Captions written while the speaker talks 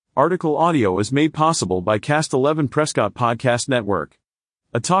Article audio is made possible by Cast 11 Prescott Podcast Network,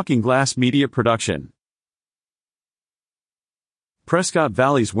 a Talking Glass media production. Prescott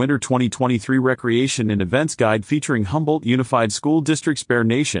Valley's Winter 2023 Recreation and Events Guide featuring Humboldt Unified School District's Bear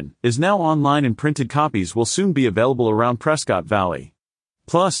Nation is now online and printed copies will soon be available around Prescott Valley.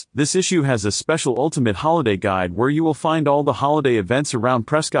 Plus, this issue has a special Ultimate Holiday Guide where you will find all the holiday events around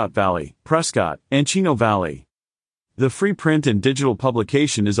Prescott Valley, Prescott, and Chino Valley. The free print and digital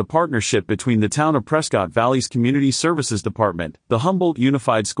publication is a partnership between the Town of Prescott Valley's Community Services Department, the Humboldt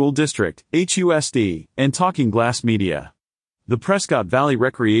Unified School District, HUSD, and Talking Glass Media. The Prescott Valley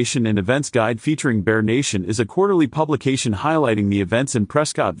Recreation and Events Guide featuring Bear Nation is a quarterly publication highlighting the events in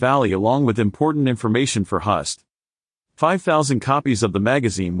Prescott Valley along with important information for HUSD. 5,000 copies of the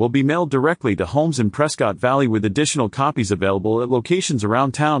magazine will be mailed directly to homes in Prescott Valley with additional copies available at locations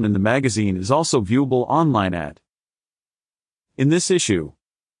around town, and the magazine is also viewable online at. In this issue,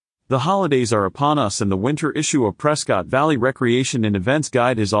 the holidays are upon us and the winter issue of Prescott Valley Recreation and Events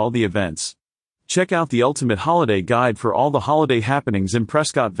Guide is all the events. Check out the Ultimate Holiday Guide for all the holiday happenings in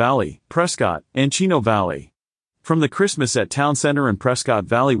Prescott Valley, Prescott, and Chino Valley. From the Christmas at Town Center and Prescott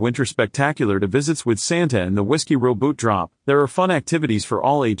Valley Winter Spectacular to visits with Santa and the Whiskey Row Boot Drop, there are fun activities for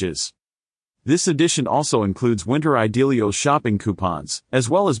all ages. This edition also includes Winter Idealios shopping coupons, as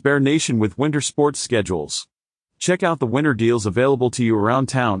well as Bear Nation with winter sports schedules. Check out the winter deals available to you around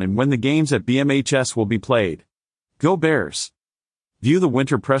town and when the games at BMHS will be played. Go Bears! View the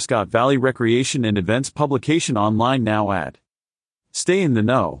Winter Prescott Valley Recreation and Events publication online now at. Stay in the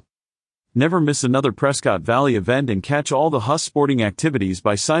know. Never miss another Prescott Valley event and catch all the HUSD sporting activities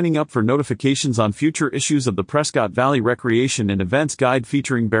by signing up for notifications on future issues of the Prescott Valley Recreation and Events Guide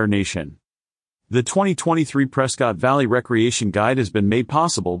featuring Bear Nation. The 2023 Prescott Valley Recreation Guide has been made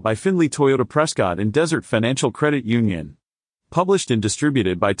possible by Findlay Toyota Prescott and Desert Financial Credit Union. Published and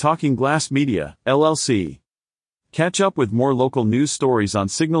distributed by Talking Glass Media, LLC. Catch up with more local news stories on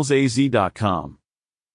signalsaz.com.